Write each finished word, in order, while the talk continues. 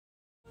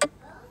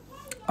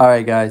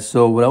Alright guys,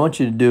 so what I want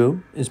you to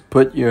do is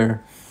put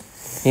your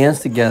hands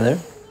together,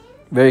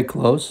 very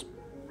close,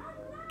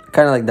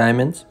 kind of like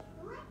diamonds.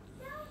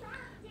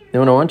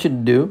 Then what I want you to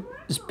do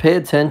is pay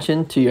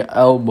attention to your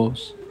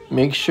elbows.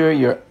 Make sure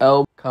your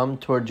elbows come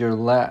towards your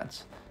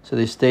lats so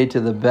they stay to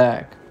the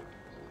back.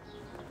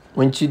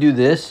 Once you do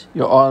this,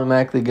 you're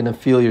automatically going to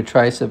feel your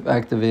tricep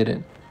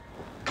activated,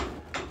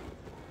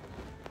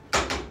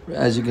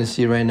 as you can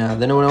see right now.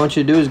 Then what I want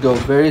you to do is go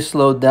very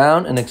slow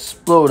down and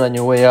explode on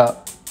your way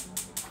up.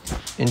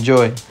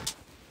 Enjoy.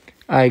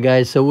 Alright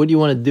guys, so what you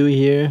want to do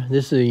here,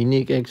 this is a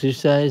unique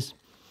exercise,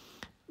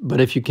 but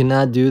if you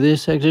cannot do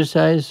this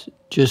exercise,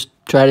 just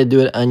try to do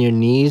it on your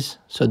knees,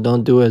 so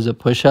don't do it as a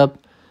push-up.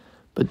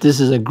 But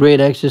this is a great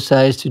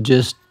exercise to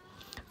just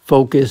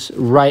focus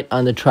right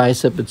on the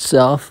tricep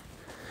itself,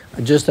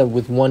 just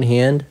with one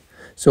hand.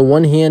 So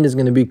one hand is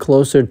going to be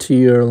closer to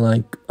your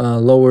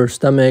lower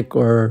stomach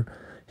or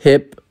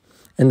hip,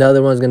 and the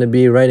other one's going to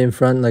be right in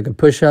front like a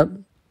push-up.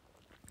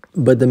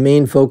 But the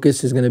main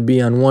focus is going to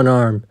be on one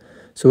arm.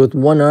 So with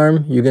one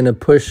arm, you're going to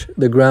push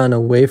the ground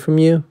away from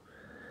you,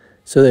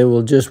 so they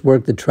will just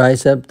work the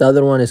tricep. The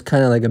other one is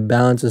kind of like a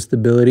balance of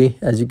stability,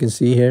 as you can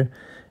see here.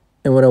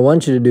 And what I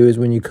want you to do is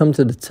when you come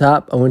to the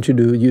top, I want you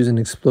to use an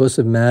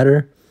explosive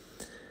matter.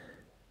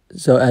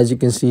 So as you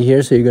can see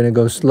here, so you're going to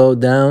go slow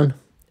down,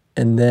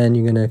 and then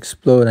you're going to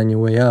explode on your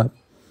way up.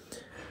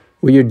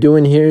 What you're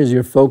doing here is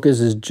your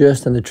focus is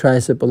just on the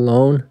tricep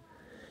alone.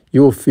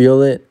 You will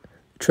feel it.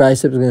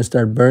 Triceps is going to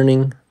start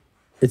burning.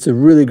 It's a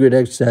really great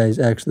exercise,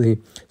 actually,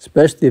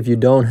 especially if you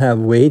don't have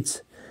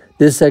weights.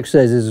 This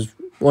exercise is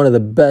one of the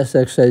best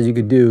exercises you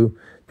could do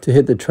to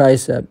hit the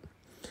tricep.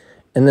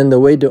 And then the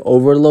way to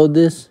overload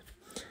this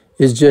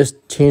is just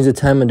change the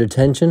time under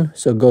tension,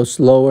 so go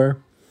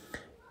slower.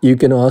 You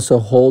can also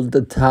hold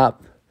the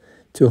top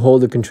to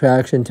hold the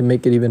contraction to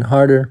make it even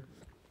harder.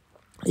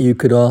 You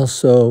could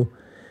also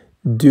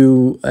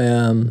do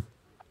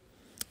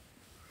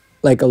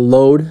like a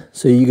load,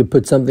 so you could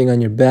put something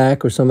on your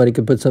back, or somebody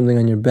could put something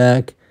on your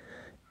back,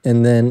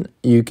 and then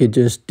you could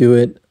just do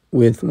it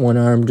with one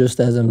arm, just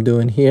as I'm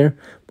doing here,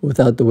 but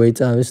without the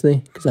weights,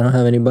 obviously, because I don't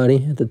have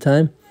anybody at the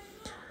time.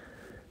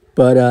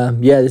 But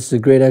yeah, this is a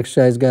great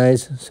exercise,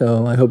 guys,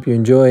 so I hope you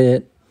enjoy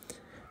it.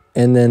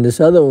 And then this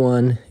other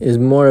one is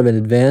more of an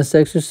advanced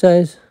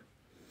exercise,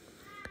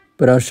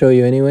 but I'll show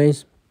you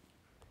anyways.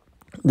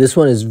 This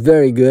one is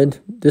very good.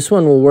 This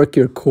one will work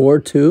your core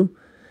too,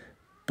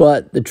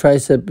 but the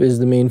tricep is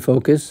the main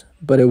focus,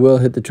 but it will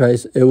hit the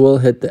tricep. It will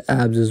hit the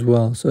abs as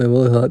well, so it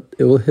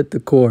will hit the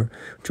core.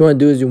 What you want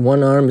to do is your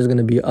one arm is going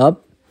to be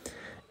up,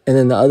 and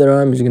then the other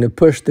arm is going to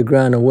push the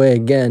ground away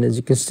again. As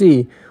you can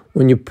see,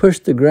 when you push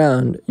the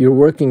ground, you're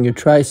working your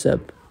tricep.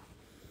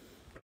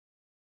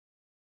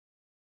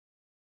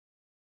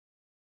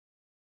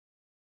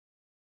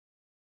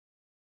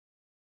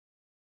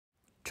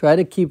 Try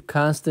to keep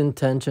constant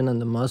tension on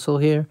the muscle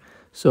here.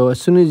 So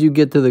as soon as you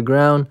get to the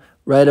ground,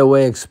 right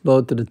away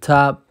explode to the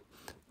top.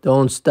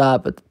 Don't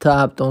stop at the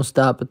top. Don't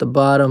stop at the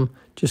bottom.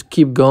 Just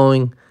keep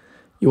going.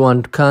 You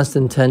want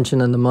constant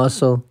tension on the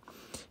muscle.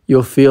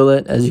 You'll feel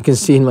it, as you can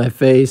see in my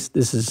face.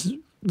 This is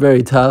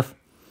very tough.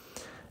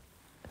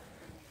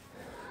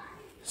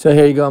 So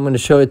here you go. I'm going to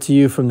show it to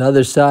you from the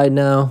other side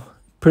now.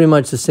 Pretty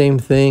much the same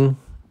thing.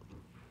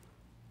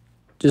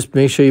 Just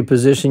make sure you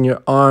position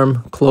your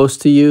arm close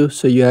to you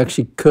so you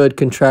actually could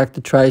contract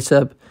the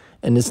tricep,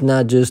 and it's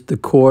not just the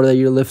core that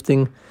you're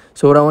lifting.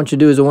 So what I want you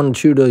to do is I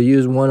want you to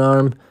use one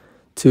arm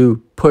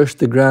to push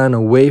the ground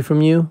away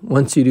from you.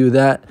 Once you do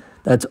that,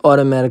 that's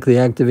automatically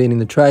activating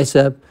the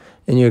tricep,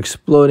 and you're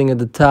exploding at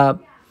the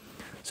top.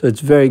 So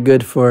it's very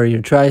good for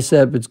your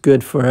tricep. It's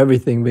good for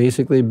everything,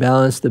 basically.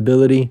 Balance,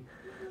 stability.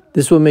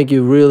 This will make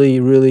you really,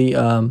 really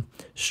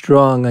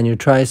strong on your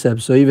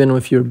triceps. So even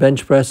if you're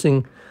bench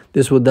pressing,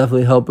 this will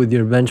definitely help with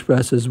your bench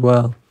press as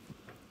well.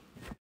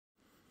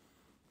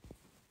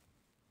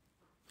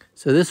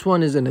 So this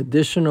one is an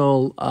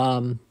additional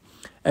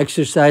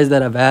exercise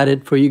that I've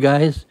added for you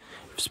guys,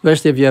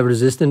 especially if you have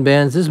resistant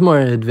bands. This is more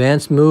an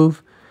advanced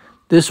move.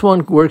 This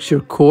one works your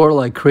core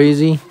like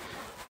crazy.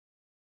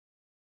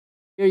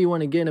 Here you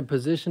want to get in a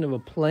position of a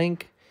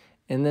plank,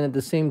 and then at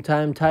the same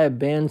time tie a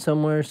band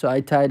somewhere. So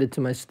I tied it to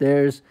my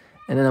stairs,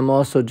 and then I'm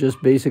also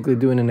just basically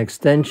doing an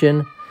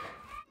extension.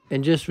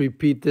 And just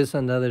repeat this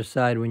on the other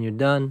side when you're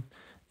done,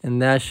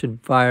 and that should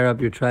fire up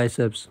your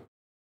triceps.